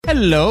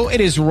Hello, it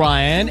is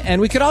Ryan,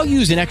 and we could all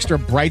use an extra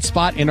bright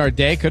spot in our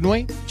day, couldn't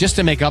we? Just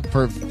to make up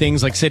for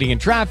things like sitting in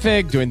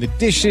traffic, doing the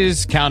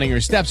dishes, counting your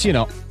steps,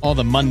 all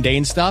the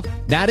mundane stuff.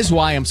 That is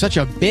why I'm such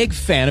a big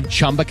fan of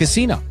Chumba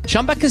Casino.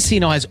 Chumba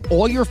Casino has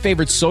all your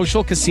favorite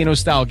social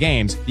casino-style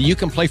games that you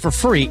can play for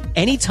free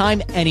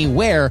anytime,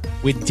 anywhere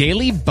with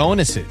daily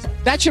bonuses.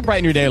 That should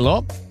brighten your day a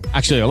little.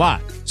 Actually, a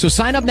lot. So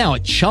sign up now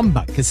at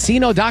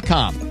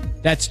ChumbaCasino.com.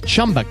 That's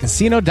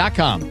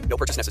ChumbaCasino.com. No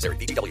purchase necessary.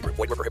 VGW Group.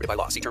 Void where prohibited by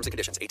law. See terms and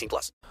conditions.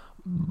 18+.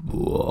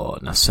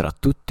 Buonasera a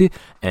tutti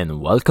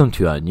and welcome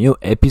to a new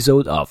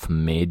episode of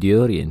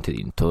Medio Oriente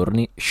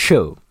Dintorni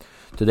Show.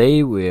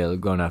 Today we're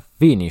gonna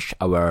finish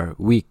our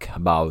week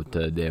about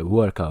the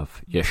work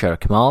of Yashar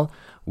Kemal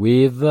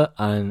with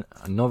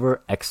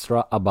another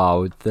extra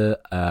about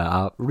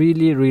a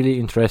really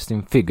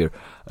interesting figure,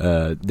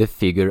 the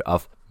figure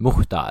of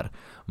Mukhtar.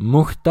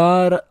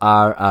 Mukhtar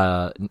are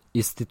an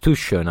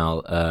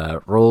institutional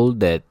role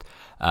that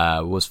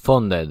was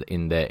founded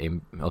in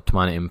the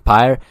Ottoman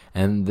Empire,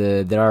 and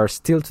there are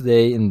still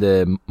today in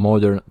the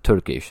modern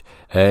Turkey.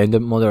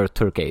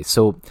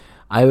 So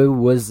I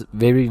was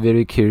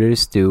very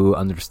curious to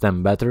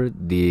understand better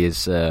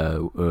this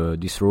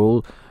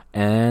role,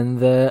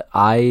 and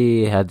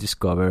I had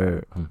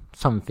discovered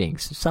some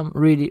things, some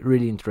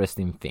really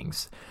interesting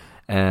things.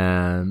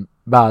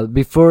 But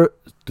before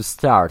to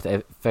start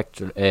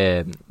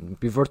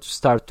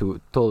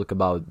to talk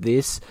about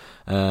this,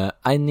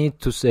 I need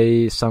to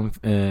say some.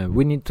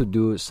 We need to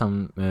do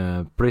some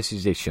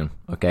precision.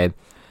 Okay,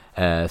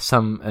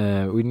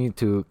 we need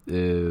to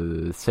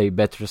say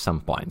better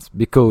some points,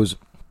 because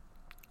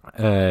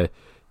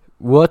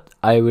what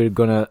I will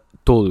gonna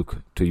talk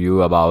to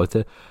you about,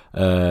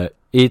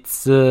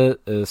 it's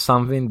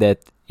something that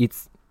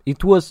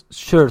it was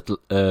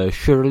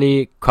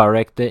surely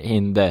correct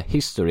in the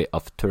history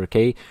of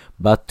Turkey,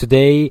 but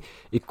today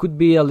it could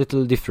be a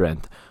little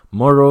different.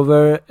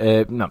 Moreover,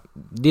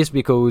 this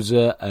because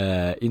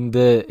in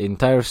the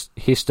entire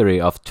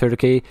history of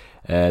Turkey,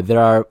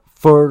 there are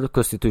 4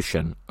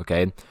 constitutions,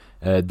 okay?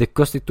 The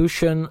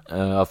constitution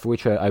of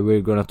which I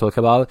will gonna talk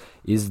about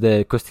is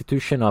the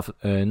constitution of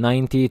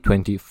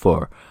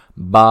 1924.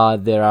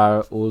 But there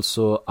are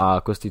also a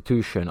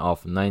constitution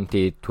of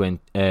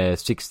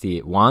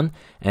 1961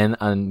 and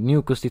a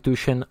new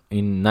constitution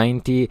in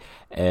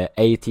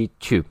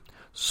 1982.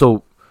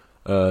 So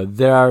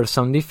there are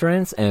some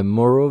difference, and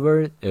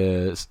moreover,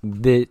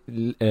 the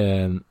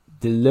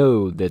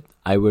law that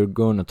I were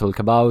gonna talk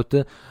about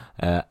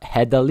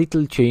had a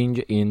little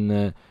change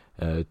in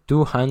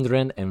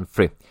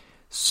 203.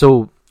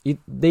 So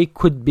they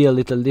could be a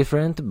little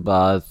different,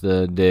 but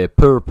the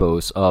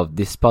purpose of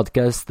this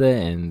podcast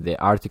and the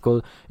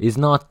article is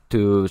not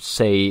to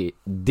say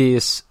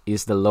this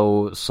is the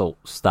law, so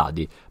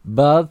study,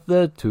 but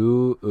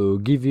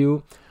to give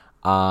you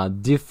a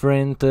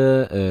different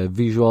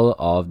visual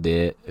of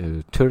the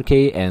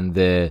Turkey and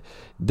the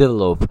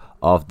develop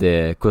of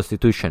the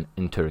constitution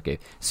in Turkey.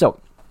 So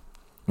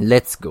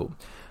let's go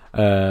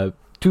to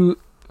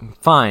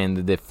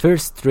find the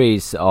first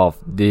trace of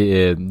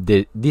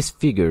this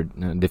figure,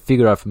 the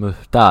figure of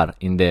Mukhtar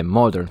in the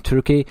modern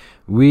Turkey.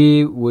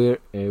 We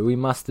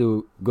must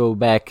go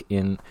back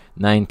in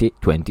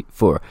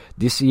 1924.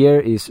 This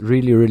year is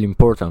really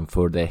important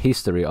for the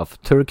history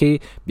of Turkey,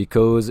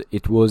 because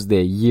it was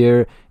the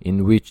year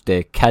in which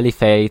the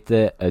Caliphate,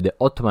 the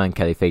Ottoman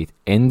Caliphate,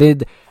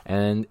 ended,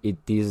 and it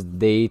is the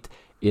date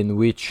in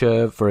which,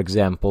 for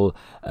example,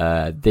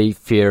 they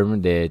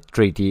firmed the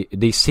treaty,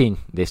 they signed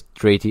the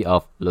Treaty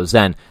of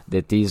Lausanne,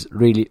 that is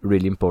really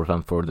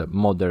important for the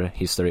modern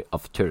history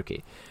of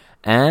Turkey.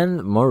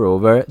 And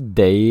moreover,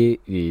 they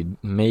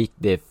make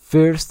the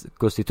first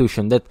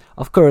constitution that,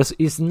 of course,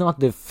 is not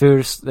the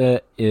first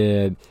of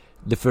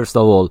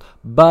all,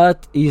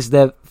 but is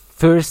the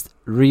first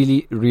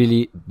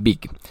really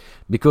big,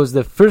 because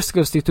the first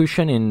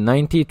constitution in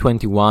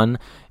 1921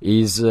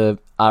 is a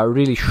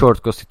really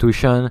short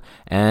constitution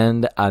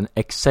and an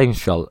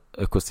essential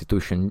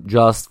constitution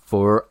just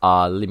for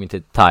a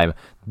limited time.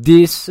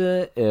 This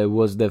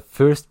was the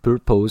first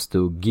purpose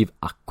to give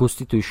a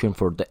constitution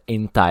for the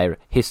entire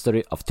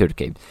history of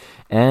Turkey,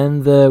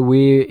 and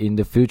we in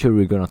the future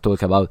we're gonna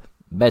talk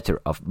better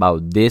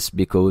about this,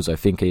 because I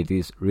think it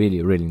is really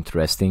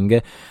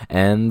interesting,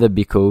 and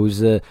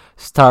because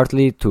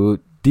startly to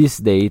this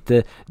date,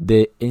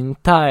 the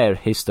entire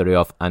history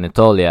of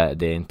Anatolia,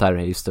 the entire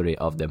history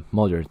of the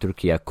modern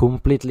Turkey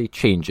completely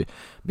changed.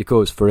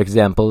 Because, for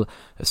example,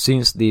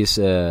 since this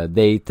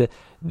date,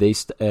 they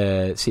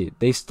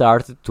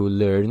started to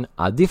learn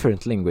a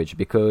different language,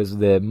 because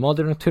the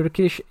modern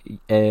Turkish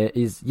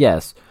is,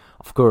 yes,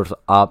 of course,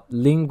 a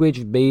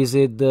language based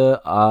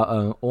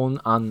on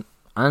an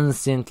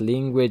ancient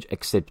language,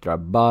 etc.,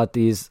 but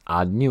is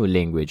a new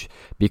language,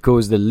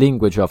 because the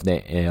language of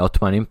the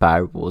Ottoman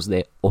Empire was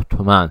the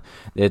Ottoman,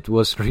 that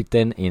was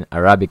written in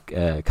Arabic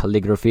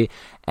calligraphy,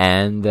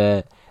 and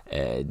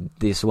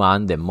this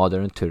one, the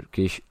modern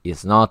Turkish,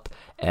 is not,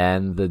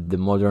 and the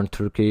modern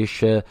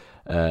Turkish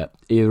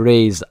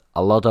erase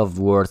a lot of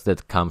words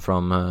that come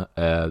from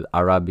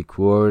Arabic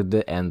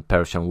word and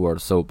Persian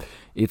word. So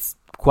it's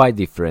quite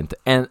different,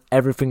 and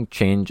everything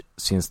changed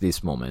since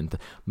this moment.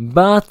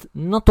 But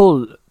not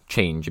all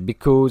change,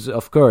 because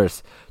of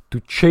course to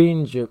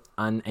change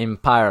an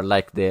empire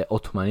like the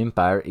Ottoman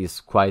Empire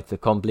is quite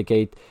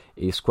complicated,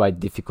 is quite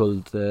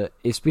difficult,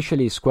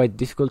 especially it's quite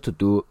difficult to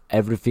do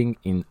everything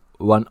in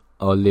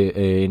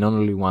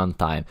only one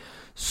time.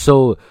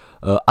 So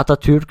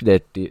Atatürk,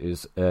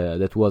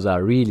 that was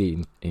a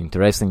really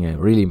interesting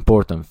and really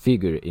important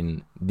figure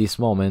in this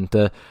moment,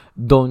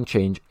 don't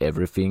change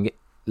everything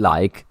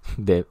like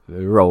the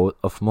role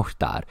of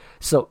Mukhtar.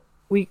 So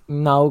we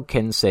now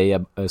can say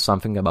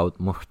something about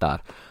Mukhtar.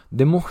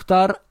 The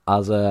Mukhtar,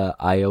 as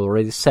I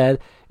already said,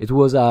 it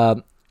was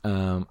a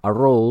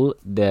role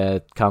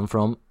that come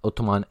from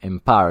Ottoman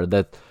Empire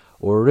that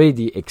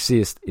already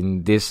exists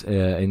in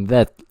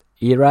that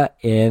era,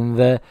 and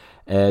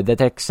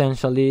that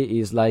essentially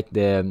is like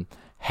the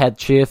head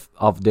chief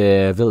of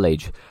the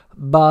village.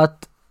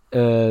 But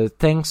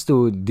thanks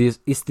to this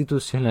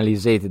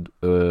institutionalized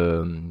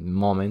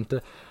moment,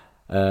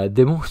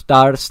 the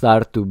Mukhtar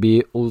start to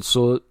be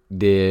also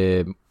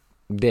the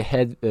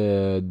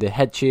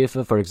head chief,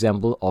 for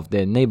example, of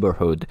the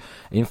neighborhood.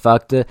 In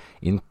fact,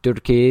 in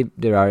Turkey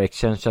there are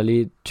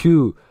essentially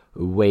two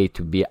way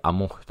to be a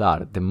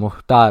Mukhtar: the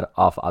Mukhtar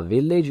of a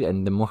village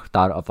and the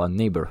Mukhtar of a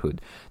neighborhood.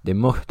 The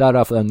Mukhtar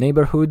of a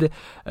neighborhood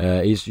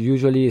is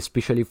usually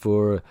especially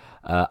for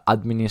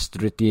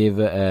administrative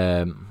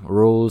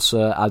roles,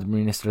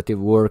 administrative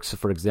works.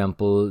 For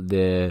example,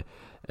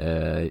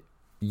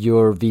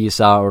 your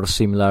visa or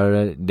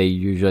similar. They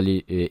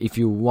usually, if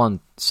you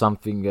want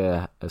something,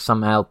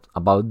 some help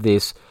about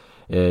this,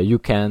 you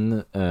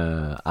can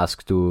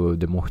ask to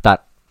the Mukhtar,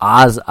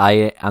 as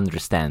I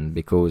understand,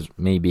 because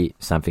maybe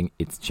something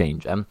it's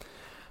changed.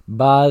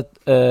 But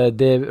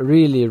the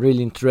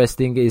really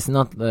interesting is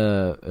not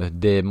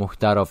the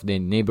Mukhtar of the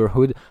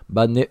neighborhood,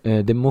 but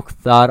the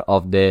Mukhtar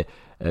of the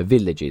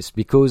villages,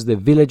 because the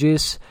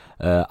villages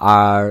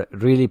are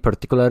really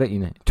particular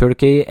in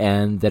Turkey,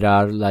 and there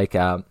are like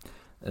a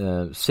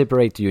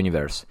separate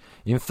universe.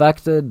 In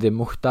fact, the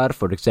Mukhtar,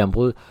 for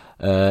example,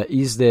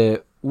 is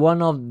the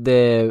one of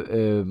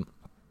the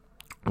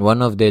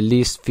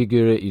least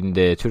figure in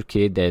the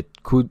Turkey that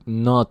could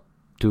not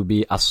to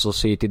be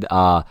associated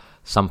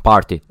some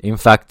party. In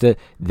fact,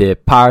 the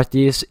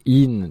parties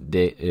in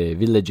the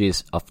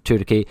villages of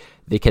Turkey,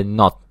 they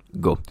cannot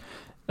go.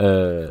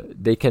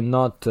 They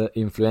cannot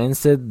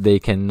influence it. They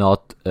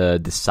cannot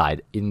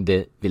decide in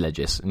the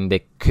villages, in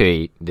the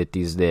köy, that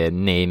is the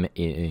name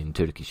in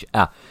Turkish.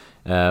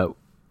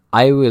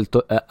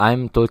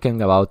 I'm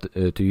talking about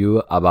to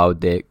you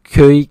about the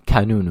köy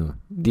kanunu.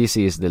 This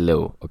is the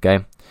law,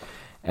 okay?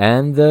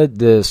 And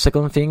the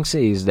second thing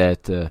is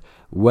that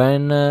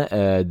when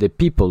the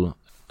people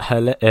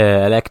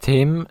elect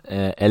him,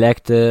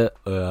 elect a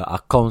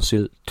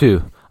council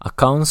too. A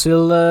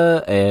council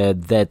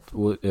that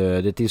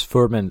is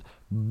formed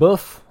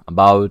both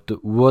about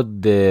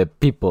what the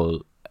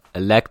people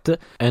elect,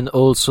 and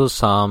also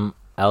some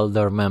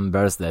elder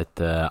members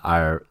that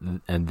are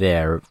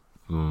there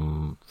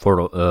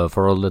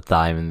for all the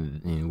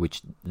time in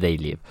which they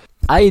live.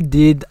 I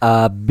did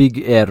a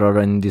big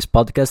error in this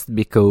podcast,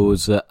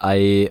 because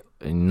I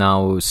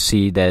now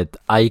see that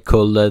I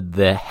called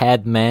the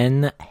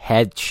headman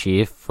head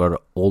chief for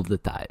all the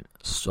time.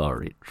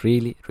 Sorry,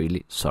 really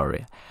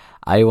sorry.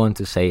 I want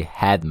to say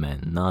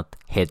headman, not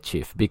head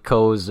chief,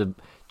 because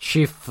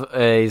chief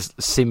is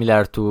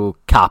similar to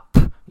cap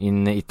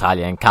in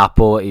Italian.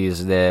 Capo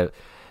is the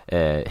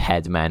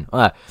headman.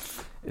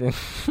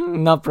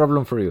 No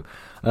problem for you.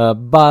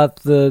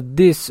 But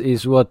this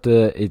is what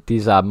it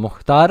is, a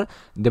Mukhtar.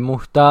 The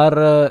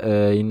Mukhtar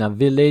in a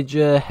village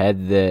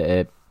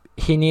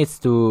he needs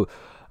to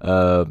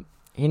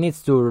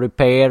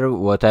repair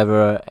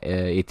whatever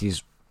it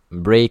is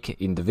break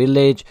in the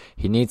village.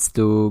 He needs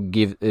to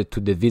give to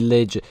the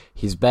village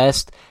his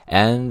best,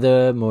 and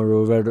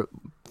moreover,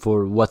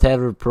 for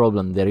whatever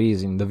problem there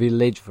is in the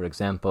village, for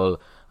example,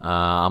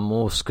 a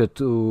mosque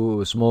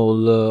too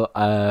small,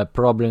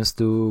 problems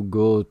to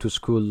go to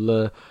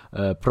school,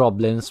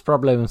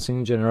 problems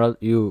in general,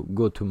 you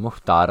go to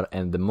Mukhtar,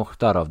 and the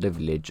Mukhtar of the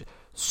village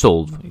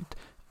solve it.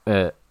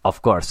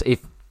 Of course,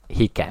 if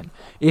he can.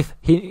 If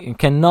he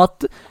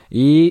cannot,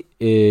 he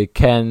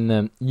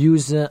can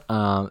use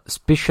a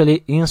special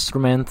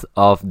instrument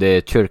of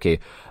the Turkey,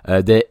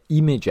 the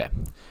imece.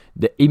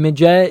 The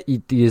imece,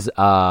 it is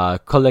a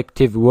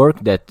collective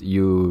work that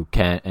you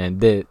can,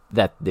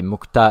 that the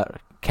Mukhtar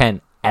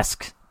can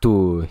ask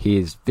to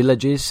his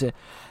villages,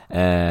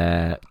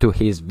 to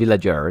his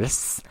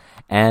villagers,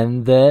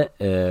 and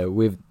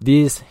with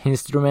this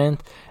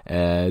instrument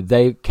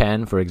they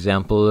can, for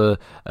example,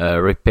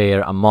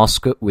 repair a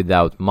mosque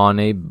without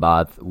money,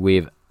 but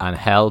with an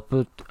help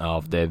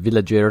of the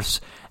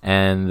villagers.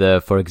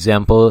 And for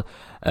example,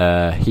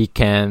 he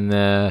can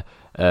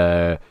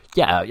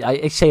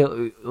I say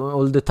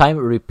all the time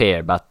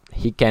repair, but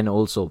he can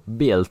also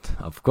build,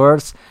 of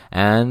course,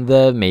 and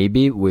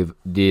maybe with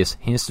these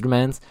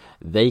instruments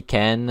they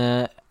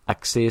can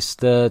assist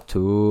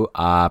to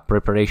a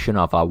preparation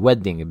of a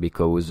wedding,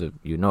 because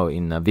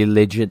in a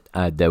village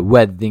the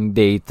wedding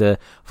date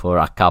for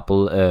a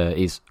couple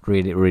is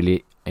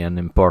really an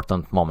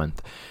important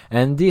moment.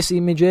 And this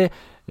image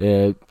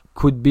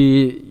could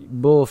be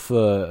both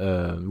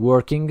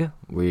working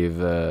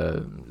with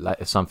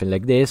something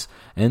like this,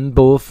 and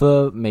both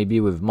maybe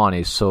with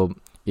money. So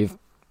if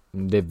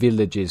the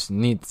villages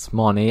needs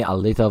money, a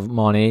little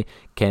money,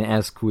 can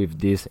ask with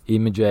this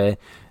image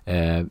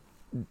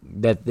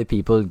that the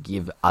people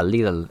give a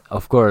little.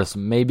 Of course,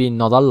 maybe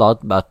not a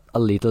lot, but a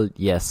little,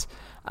 yes,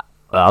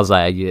 as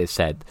I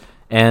said.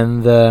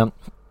 And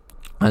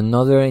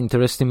another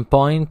interesting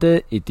point,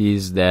 it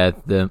is that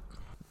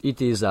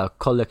it is a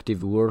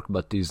collective work,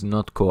 but is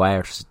not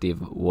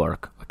coercive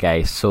work.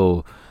 Okay,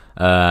 so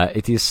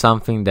it is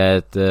something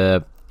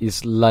that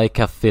is like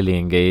a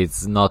feeling.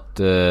 It's not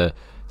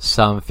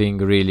something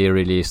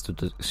really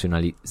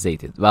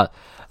institutionalized. But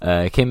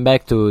came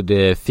back to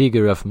the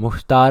figure of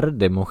Mukhtar.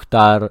 The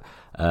Mukhtar,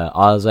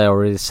 as I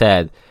already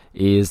said,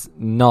 is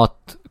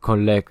not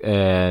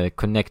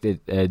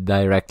connected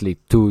directly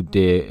to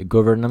the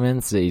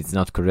governments. It's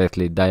not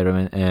directly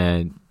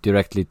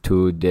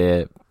to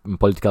the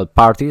political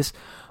parties,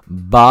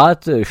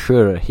 but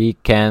sure, he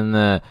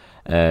can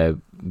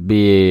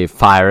be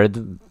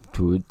fired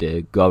to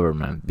the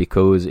government,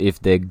 because if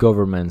the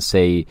government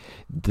say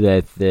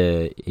that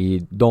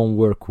he don't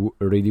work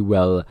really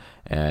well,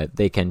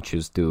 they can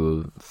choose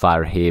to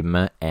fire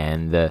him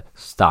and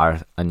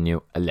start a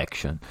new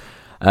election.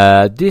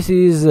 This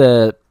is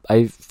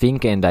I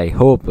think, and I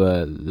hope,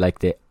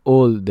 like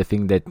all the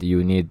thing that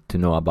you need to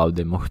know about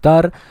the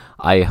Mukhtar.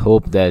 I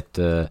hope that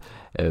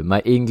my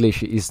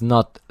English is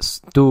not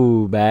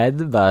too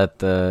bad, but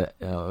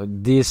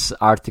this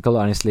article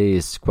honestly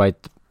is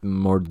quite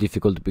more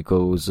difficult,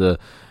 because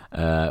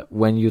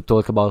when you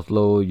talk about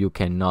law, you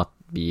cannot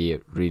be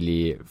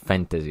really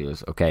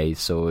fantasious, okay?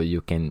 So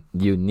you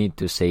need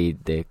to say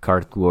the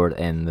correct word,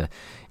 and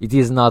it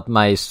is not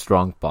my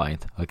strong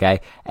point,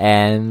 okay?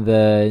 And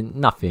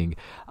nothing.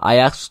 I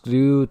asked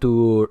you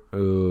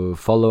to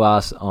follow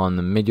us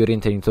on Medio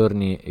Oriente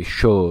Dintorni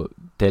Show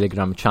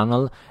Telegram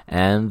channel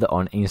and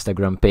on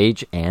Instagram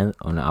page and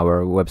on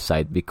our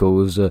website,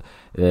 because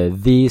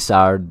these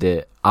are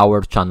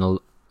our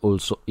channel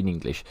also in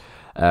English.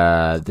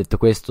 Detto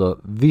questo,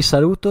 vi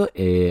saluto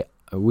e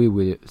we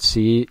will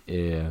see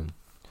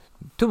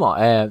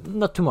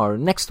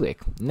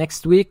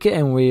next week,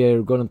 and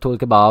we're gonna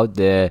talk about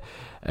the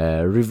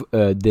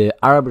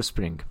Arab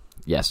Spring.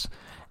 Yes,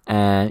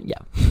 and yeah,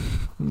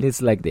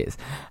 it's like this.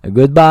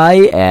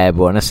 Goodbye e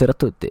buonasera a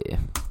tutti.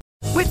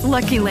 With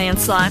Lucky Land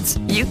Slots,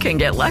 you can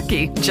get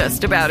lucky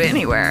just about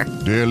anywhere.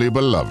 Dearly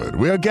beloved,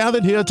 we are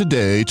gathered here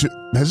today to...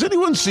 Has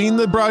anyone seen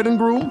the bride and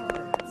groom?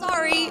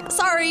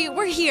 Sorry,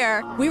 we're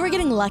here. We were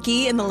getting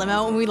lucky in the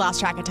limo and we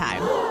lost track of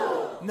time.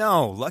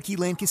 No, Lucky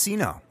Land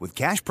Casino, with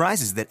cash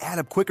prizes that add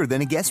up quicker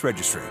than a guest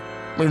registry.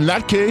 In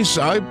that case,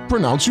 I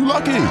pronounce you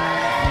lucky.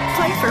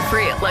 Play for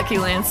free at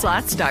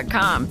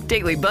LuckyLandSlots.com.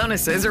 Daily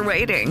bonuses are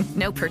waiting.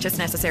 No purchase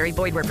necessary.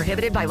 Void where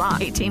prohibited by law.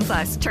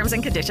 18+. Terms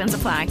and conditions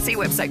apply. See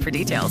website for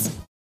details.